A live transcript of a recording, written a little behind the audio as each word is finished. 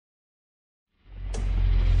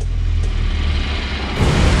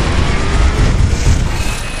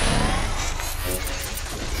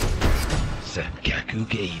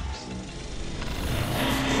games.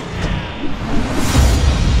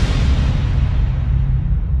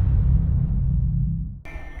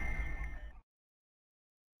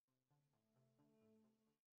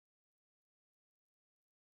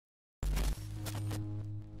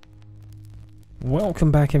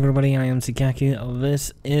 Welcome back, everybody. I am Sankaku.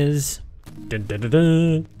 This is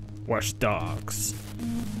Watch Dogs.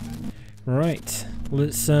 Right,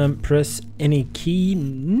 let's press any key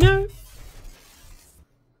now.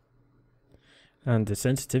 And the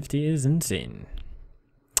sensitivity is insane.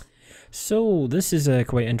 So this is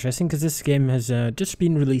quite interesting because this game has just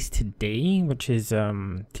been released today, which is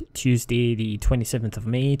Tuesday, the 27th of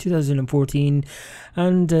May, 2014,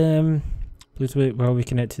 and please wait while we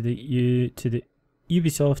connect to the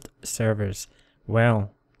Ubisoft servers.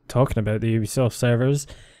 Well, talking about the Ubisoft servers,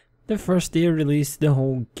 the first day of release, the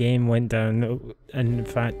whole game went down, and in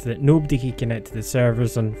fact that nobody could connect to the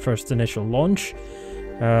servers on first initial launch.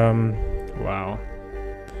 Wow,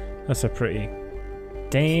 that's a pretty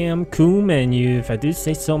damn cool menu, if I do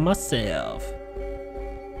say so myself.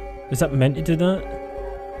 Is that meant to do that?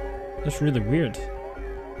 That's really weird.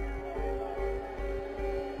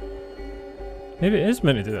 Maybe it is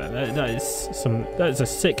meant to do that. That is a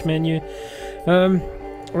sick menu.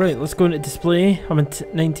 Right, let's go into display. I'm in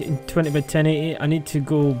 1920 by 1080. I need to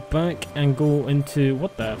go back and go into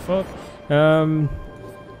what the fuck?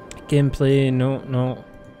 Gameplay. No.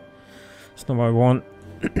 That's not what I want.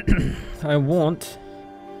 I want.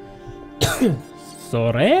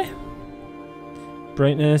 Sorry.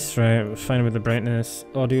 Brightness. Right, we're fine with the brightness.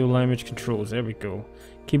 Audio, language controls. There we go.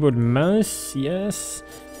 Keyboard, mouse. Yes.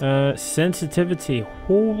 Sensitivity,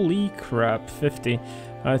 holy crap, 50.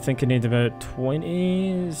 I think I need about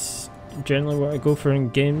 20 is generally what I go for in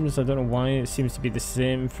games. I don't know why, it seems to be the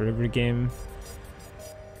same for every game.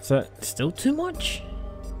 Is that still too much?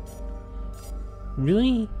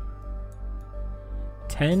 Really?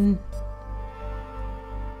 10?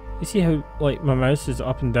 You see how like my mouse is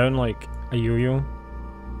up and down like a yo-yo?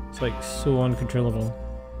 It's like so uncontrollable.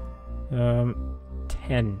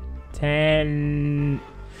 10. 10.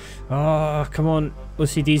 Oh, come on.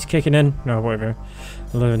 OCD's kicking in. No, whatever.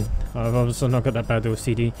 11. I've obviously not got that bad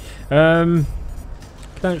OCD. Can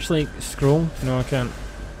I actually scroll? No, I can't.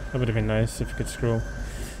 That would have been nice if I could scroll.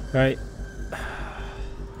 Right.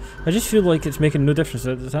 I just feel like it's making no difference.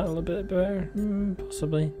 Is that a little bit better?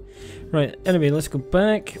 Possibly. Right, anyway, let's go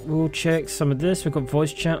back. We'll check some of this. We've got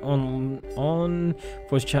voice chat on.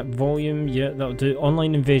 Voice chat volume. Yeah, that'll do.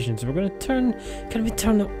 Online invasions. We're going to turn... Can we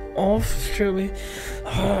turn it off, shall we?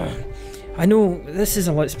 I know this is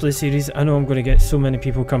a Let's Play series. I know I'm going to get so many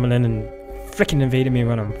people coming in and freaking invading me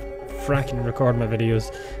when I'm fracking record my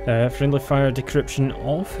videos. Friendly fire decryption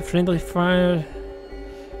off. Friendly fire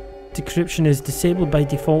decryption is disabled by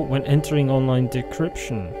default when entering online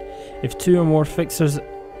decryption. If two or more fixers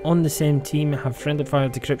on the same team have friendly fire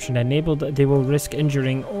decryption enabled, they will risk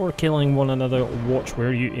injuring or killing one another. Watch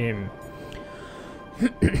where you aim.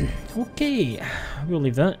 Okay, we'll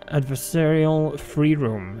leave that. Adversarial free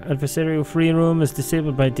roam. Adversarial free roam is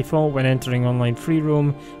disabled by default when entering online free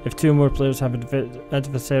roam. If two or more players have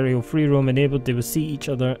adversarial free roam enabled, they will see each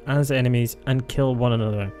other as enemies and kill one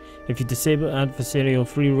another. If you disable adversarial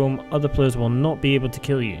free roam, other players will not be able to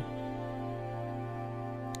kill you.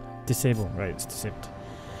 Disable, right, it's disabled.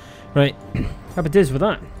 Right, happy days with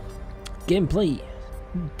that. Gameplay.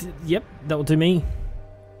 Yep, that'll do me.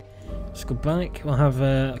 Let's go back. We'll have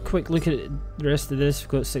a quick look at the rest of this. We've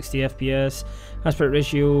got 60 FPS, aspect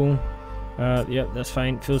ratio. Yeah, that's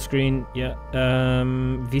fine. Full screen. Yeah.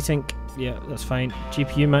 VSync. Yeah, that's fine.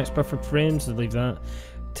 GPU max buffer frames. I'll leave that.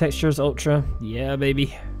 Textures ultra. Yeah,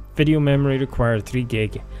 baby. Video memory required 3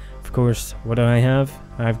 gig. Of course, what do I have?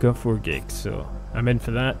 I've got 4 gigs, so I'm in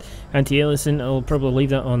for that. Anti-aliasing. I'll probably leave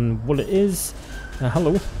that on what it is.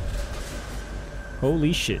 Hello.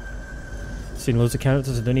 Holy shit. Seen loads of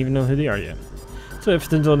characters, I don't even know who they are yet. So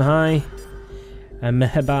everything's on high.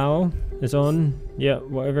 Mehebao is on. Yeah,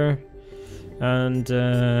 whatever. And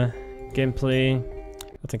gameplay.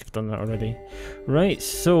 I think I've done that already. Right,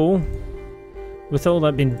 so with all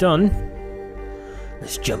that being done,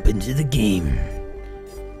 let's jump into the game.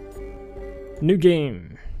 New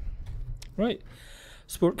game. Right.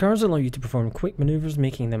 Sport cars allow you to perform quick maneuvers,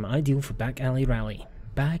 making them ideal for back alley rally.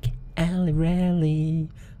 Back alley rally.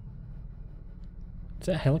 Is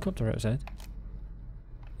that a helicopter outside?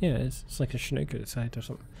 Yeah, it is. It's like a Chinook outside or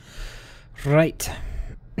something. Right.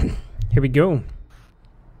 Here we go.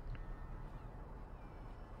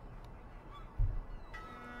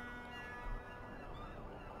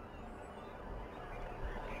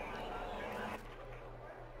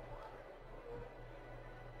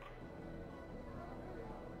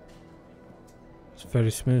 It's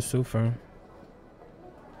very smooth so far.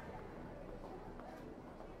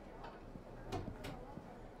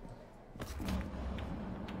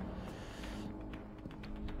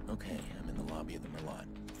 Okay, I'm in the lobby of the Merlot.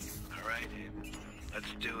 Alright,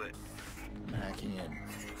 let's do it. I'm hacking in.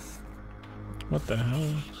 What the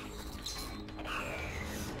hell?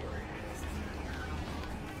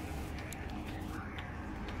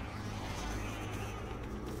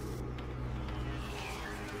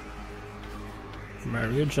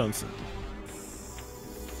 Mario Johnson.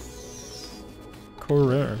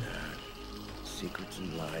 Correct. Secrets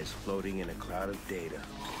and lies floating in a cloud of data.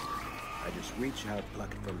 I just reach out,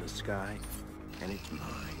 pluck it from the sky, and it's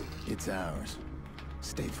mine. It's ours.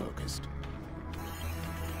 Stay focused.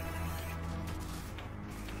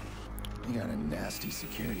 You got a nasty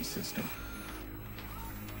security system.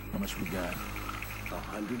 How much we got?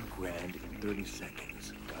 100 grand in 30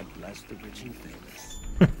 seconds. God bless the rich and famous.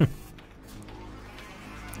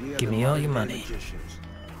 Give me all your money. Magicians,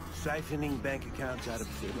 siphoning bank accounts out of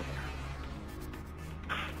thin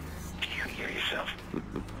air. Can you hear yourself? What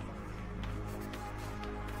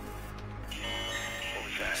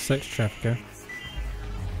was that? Sex trafficker.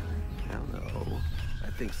 Hell no. I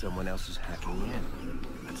think someone else is hacking in.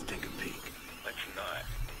 Let's take a peek. Let's not.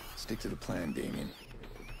 Stick to the plan, Damien.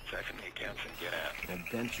 Siphon the accounts and get out.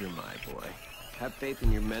 Adventure, my boy. Have faith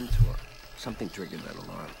in your mentor. Something triggered that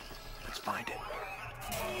alarm. Let's find it.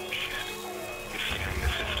 Shit. You're scanning the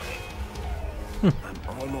system. I'm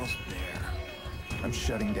almost there. I'm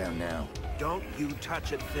shutting down now. Don't you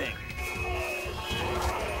touch a thing.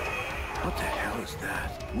 What the hell is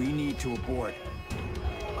that? We need to abort.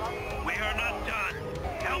 We are not done.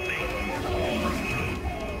 Help me.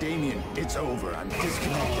 Damien, it's over. I'm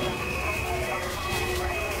disconnected.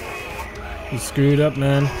 You screwed up,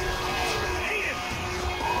 man.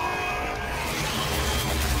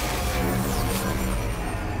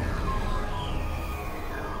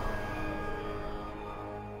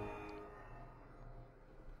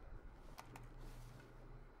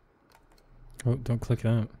 Oh, don't click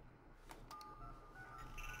that.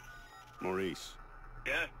 Maurice.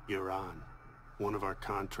 Yeah? You're on. One of our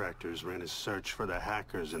contractors ran a search for the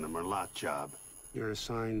hackers in the Merlot job. You're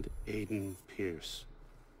assigned Aiden Pierce.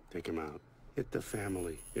 Take him out. Hit the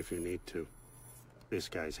family if you need to. This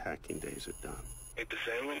guy's hacking days are done. Hit the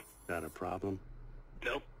family? Got a problem?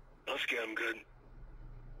 Nope. I'll scare him good.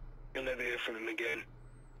 You'll never hear from him again.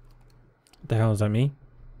 What the hell is that, me?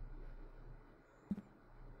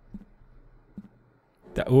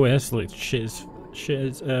 The OS looks shit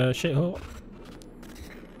hot.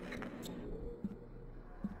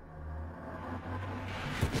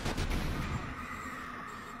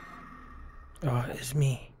 Oh, it's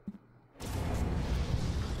me.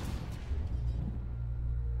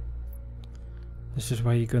 This is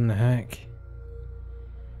why you go in the hack.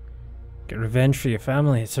 Get revenge for your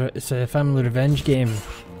family. It's a family revenge game.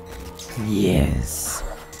 Yes.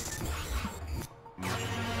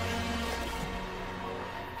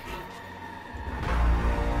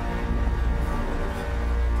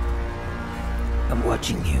 I'm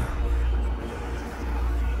watching you.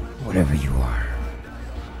 Whatever you are.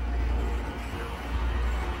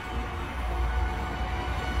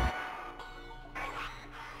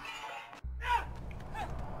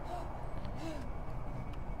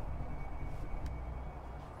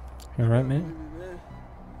 You alright, man?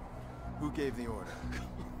 Who gave the order?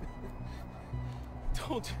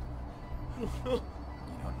 Don't. You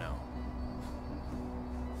don't know.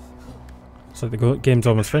 So the game's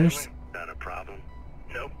almost finished. Not a problem.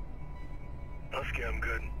 Nope. I'll scare him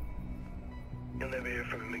good. You'll never hear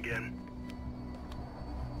from him again.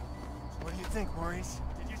 What do you think, Maurice?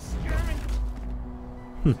 Did you scare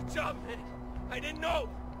me? Good job, man. I didn't know.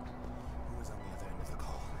 Who was on the other end of the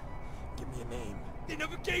call? Give me a name. They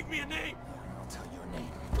never gave me a name. I'll tell you a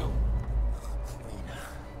name. Go. Lena.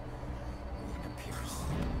 Lena Pierce.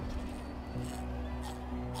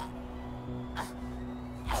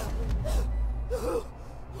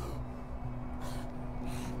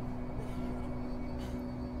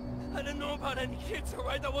 I didn't know about any kids,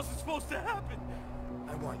 alright? That wasn't supposed to happen.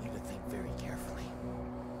 I want you to think very carefully.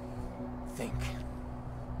 Think.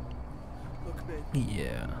 Look, man,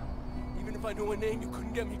 Yeah. even if I knew a name, you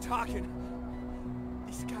couldn't get me talking.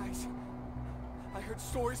 These guys, I heard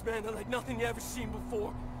stories, man, that like nothing you ever seen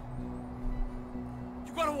before.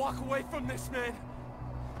 You gotta walk away from this, man.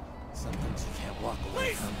 Some things you can't walk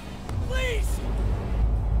away Please! from. Please!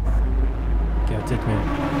 Get it, man.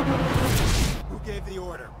 Who gave the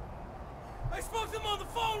order? I spoke to them on the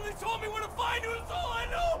phone and they told me where to find you. That's all I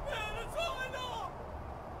know, man. That's all I know.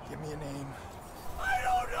 Give me a name. I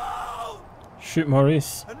don't know. Shoot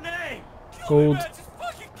Maurice. A name. Kill Hold. Man, just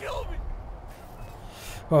fucking kill me.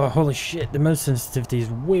 Oh, holy shit, the mouse sensitivity is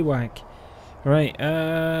way whack. Right,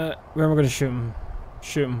 where am I going to shoot him?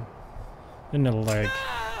 Shoot him. In the leg.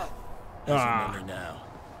 How's your memory now?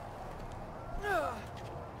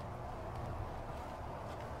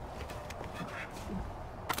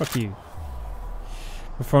 Fuck you.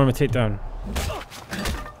 Perform a takedown.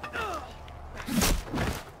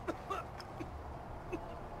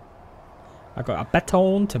 I got a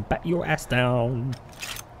baton to bat your ass down.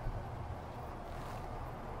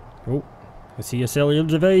 Oh, I see a cellular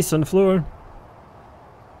device on the floor.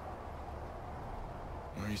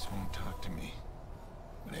 Maurice won't talk to me,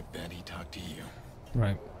 but I bet he talked to you.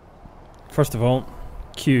 Right. First of all,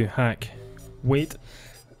 Q hack. Wait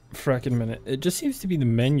a fracking minute. It just seems to be the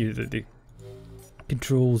menu that the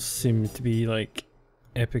controls seem to be like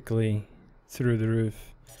epically through the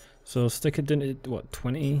roof. So stick it in at what,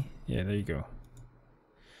 20? Yeah, there you go.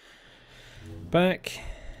 Back,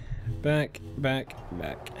 back, back,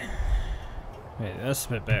 back. Wait, that's a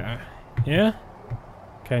bit better. Yeah?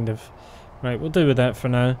 Kind of. Right, we'll do with that for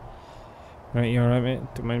now. Right, you alright, mate?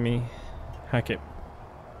 Don't mind me. Hack it.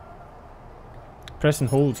 Press and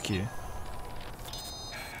hold Q.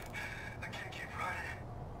 I can't keep running.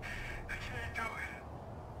 I can't do it.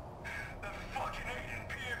 That fucking Aiden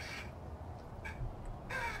Pierce.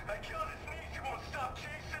 I killed his niece. He won't stop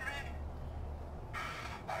chasing me.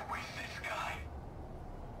 Where's this guy?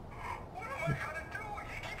 What am I gonna do?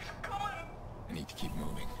 He keeps coming. I need to keep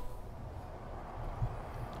moving.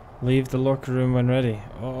 Leave the locker room when ready.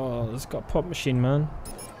 Oh, it's got a pop machine, man.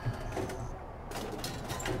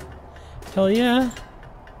 Hell yeah.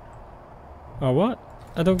 Oh, what?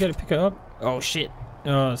 I don't get to pick it up? Oh, shit.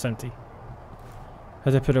 Oh, it's empty.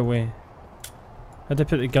 How'd I put it away? How'd I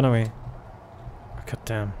put the gun away? Oh, god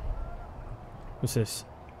damn. What's this?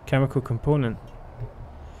 Chemical component.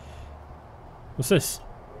 What's this?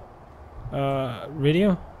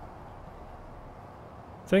 Radio?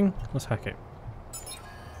 Thing? Let's hack it.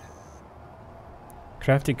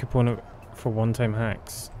 Crafting component for one-time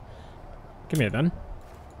hacks. Give me it then.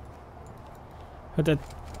 How did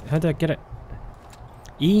I get it?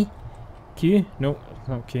 E? Q? No, it's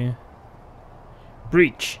not Q.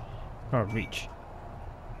 Breach. Oh, reach.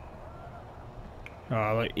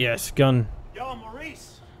 Oh, like, yes, gun. Yo,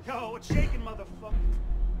 Maurice! Yo, what's shaking, motherfucker?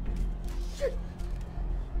 Shit!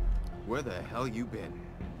 Where the hell you been?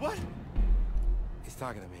 What? He's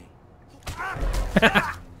talking to me.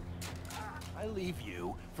 I leave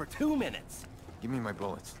you for 2 minutes. Give me my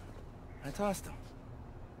bullets. I tossed him.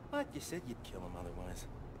 What? You said you'd kill him otherwise.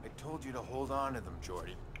 I told you to hold on to them,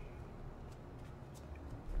 Jordy.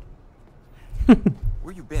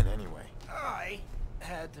 Where you been, anyway? I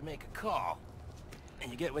had to make a call.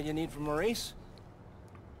 And you get what you need from Maurice?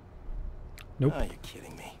 Nope. Oh, you're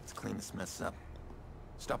kidding me. Let's clean this mess up.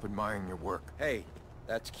 Stop admiring your work. Hey,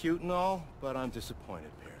 that's cute and all, but I'm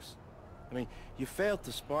disappointed, Pierce. I mean, you failed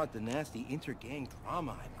to spot the nasty inter-gang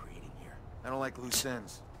drama I'm creating here. I don't like loose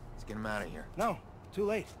ends. Let's get him out of here. No, too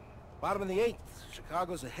late. Bottom of the 8th.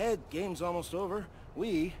 Chicago's ahead. Game's almost over.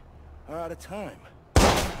 We are out of time.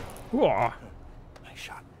 Whoa. Nice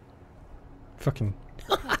shot. Fucking.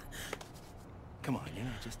 Come on, you're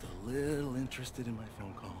not just a little interested in my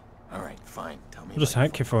phone call. All right, fine. Tell me. I'll just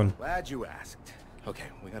about hack your phone. Glad you asked. Okay,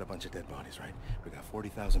 we got a bunch of dead bodies, right? We got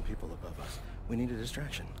 40,000 people above us. We need a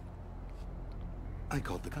distraction. I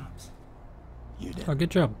called the cops. You did. Oh, good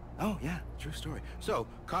job. Oh, yeah, true story. So,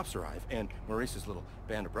 cops arrive, and Maurice's little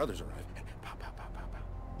band of brothers arrive, and pow, pow, pow, pow, pow.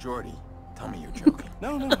 Jordy, tell me you're joking.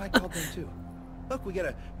 No, I called them too. Look, we get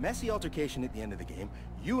a messy altercation at the end of the game.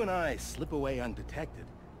 You and I slip away undetected.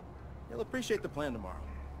 You'll appreciate the plan tomorrow.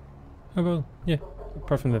 Oh, well, yeah.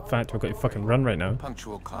 Apart from the fact we've got to fucking run right now.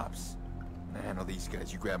 Punctual cops. I handle these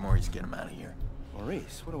guys. You grab Maurice, get him out of here.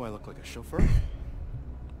 Maurice, what do I look like, a chauffeur?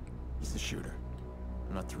 He's the shooter.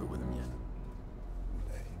 I'm not through with him yet.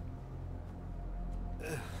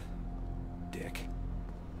 Dick.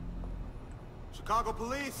 Chicago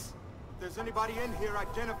police! If there's anybody in here,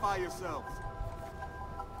 identify yourselves.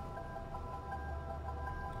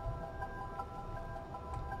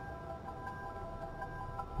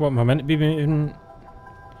 What am I meant to be moving?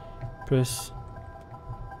 Press.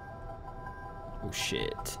 Oh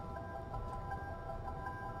shit.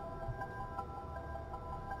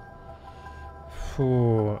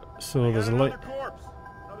 Oh, so there's a light.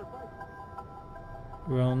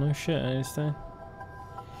 Well, no shit, Einstein.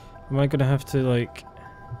 Am I gonna have to like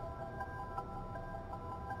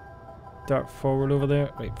dart forward over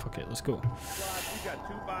there? Right, fuck it, let's go. We got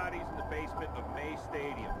 2 bodies in the basement of May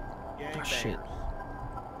Stadium. Oh shit.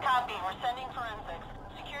 Copy. We're sending forensics.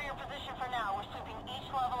 Secure your position. position for now. We're sweeping each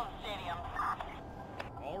level of the stadium.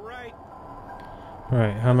 All right.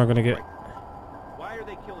 Right, how am I gonna get... Why are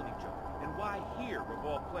they killing each other? And why here, of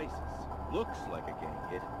all places? Looks like a gang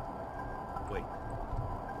hit. Wait,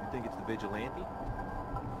 you think it's the vigilante?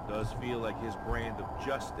 Does feel like his brand of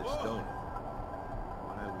justice, don't it?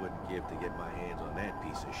 What I wouldn't give to get my hands on that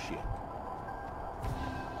piece of shit.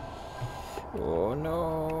 Oh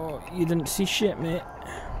no, you didn't see shit, mate.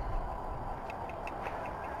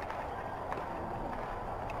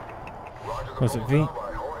 Was it V?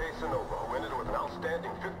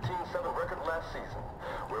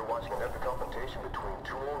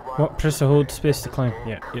 What? Press the hold space to climb.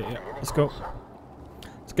 Yeah. Let's go.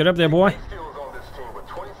 Let's get up there, boy.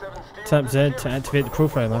 Tap Z to activate the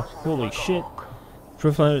profiler. Holy shit.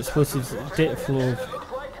 Profiler explosives data flow.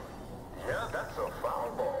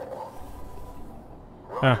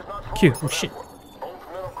 Q. Oh shit.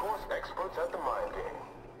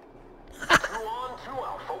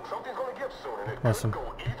 Awesome.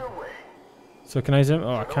 So can I zoom?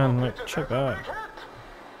 Oh, I can. Like, check that.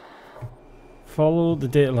 Follow the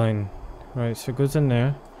data line. Right, so it goes in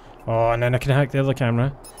there. Oh, and then I can hack the other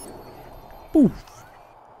camera. Ooh.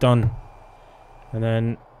 Done. And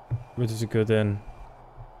then, where does it go then?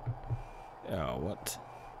 Oh, what?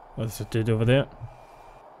 What's it dude over there?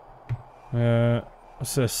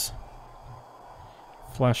 What's this?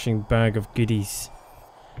 Flashing bag of goodies.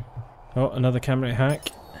 Oh, another camera hack.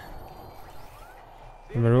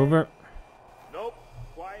 And we're over. Nope.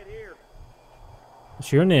 Quiet here.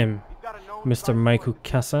 What's your name? Mr. Michael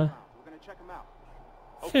Casa.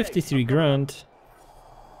 53 grand.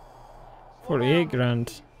 48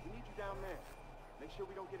 grand.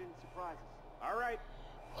 All right.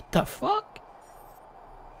 What the fuck?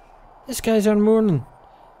 This guy's on morning.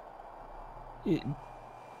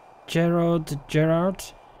 Gerard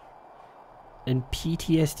in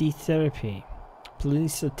PTSD therapy.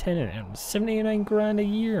 Police lieutenant, 79 grand a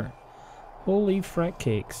year. Holy frat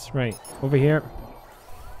cakes. Right, over here.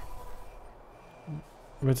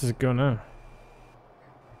 Where does it go now?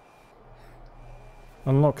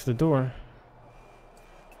 Unlock the door.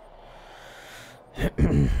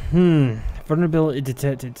 Vulnerability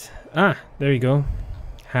detected. Ah, there you go.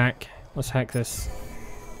 Hack. Let's hack this.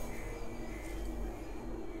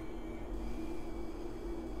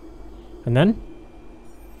 And then?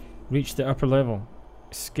 Reach the upper level.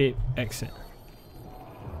 Escape, exit.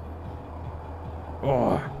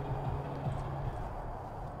 Oh.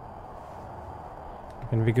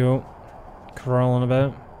 And we go. Crawling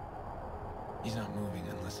about. He's not moving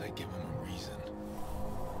unless I give him a reason.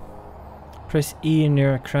 Press E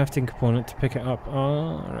near a crafting component to pick it up.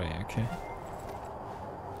 Oh, right, okay.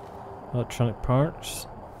 Electronic parts.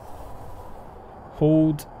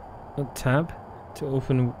 Hold tab to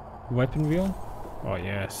open weapon wheel. Oh,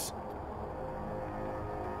 yes.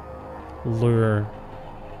 Lure.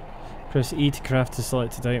 Press E to craft the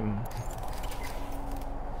selected item.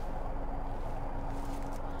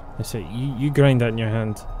 That's it. You grind that in your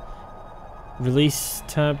hand. Release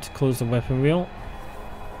tab to close the weapon wheel.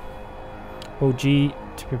 Hold G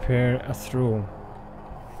to prepare a throw.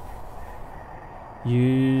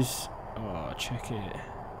 Use... Oh, check it.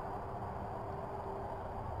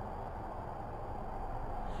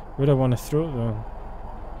 Where do I want to throw it though?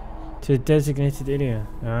 To a designated area.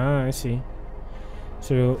 Ah, I see.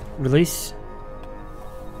 So, release.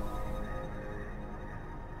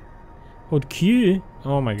 Hold Q?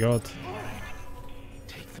 Oh my god.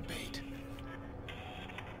 Take the bait.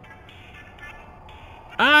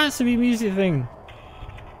 Ah, it's a wee music thing.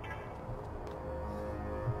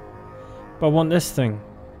 But I want this thing.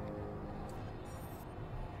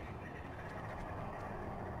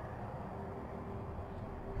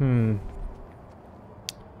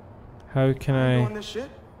 How can I... doing this shit?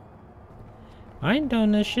 I ain't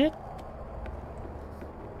doing this shit.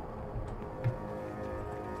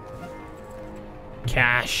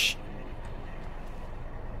 Cash.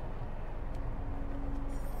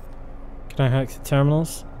 Can I hack the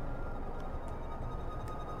terminals?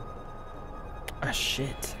 Ah,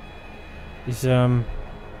 shit. Is, Can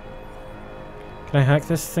I hack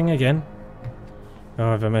this thing again?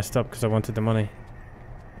 Oh, have I messed up because I wanted the money?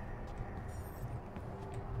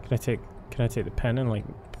 Can I take the pen and like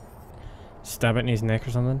stab it in his neck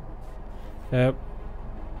or something? Yep.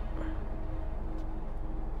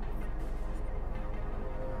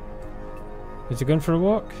 Is he going for a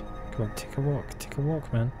walk? Come on, take a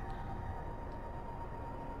walk, man.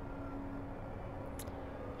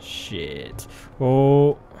 Shit.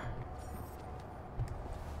 Oh.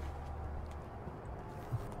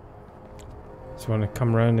 Just want to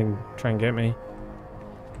come around and try and get me.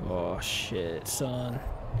 Oh shit, son.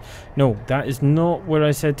 No, that is not where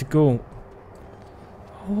I said to go.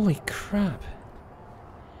 Holy crap.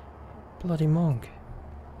 Bloody monk.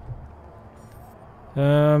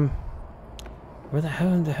 Where the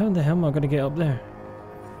hell am I gonna get up there?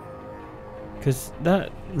 Because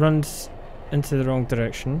that runs into the wrong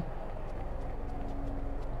direction.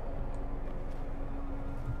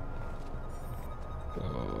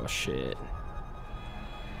 Oh shit.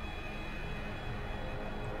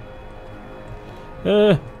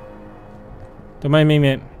 Don't mind me,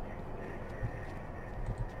 mate.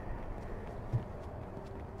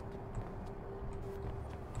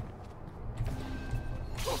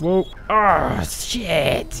 Whoa. Oh,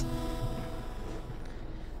 shit.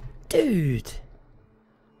 Dude.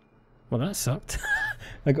 Well, that sucked.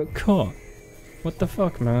 I got caught. What the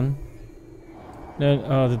fuck, man? No,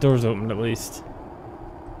 oh, the door's opened at least.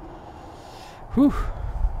 Whew.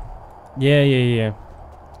 Yeah.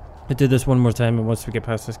 I'll do this one more time, and once we get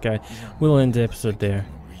past this guy, we'll end the episode there.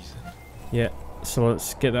 Yeah, so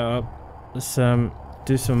let's get that up. Let's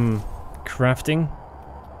do some crafting.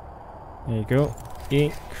 There you go.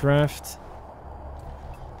 Eat, craft.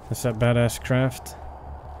 That's that badass craft.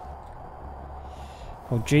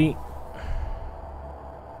 Oh, G.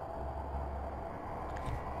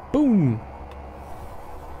 Boom!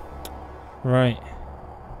 Right.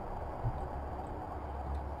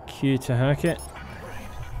 Q to hack it.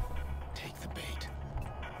 Take the bait.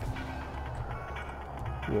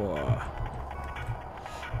 Whoa.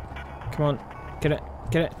 Come on. Get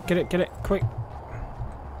it, quick.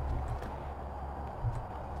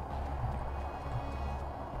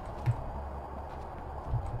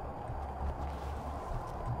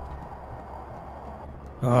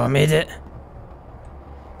 Oh, I made it.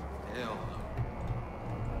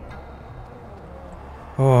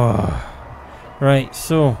 Oh. Right,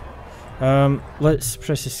 so let's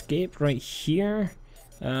press escape right here.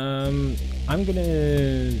 I'm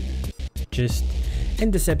gonna just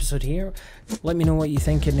end this episode here. Let me know what you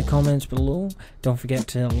think in the comments below. Don't forget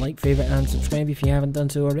to like, favorite, and subscribe if you haven't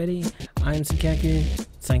done so already. I'm Sankaku.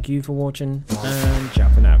 Thank you for watching, and ciao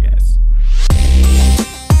for now, guys.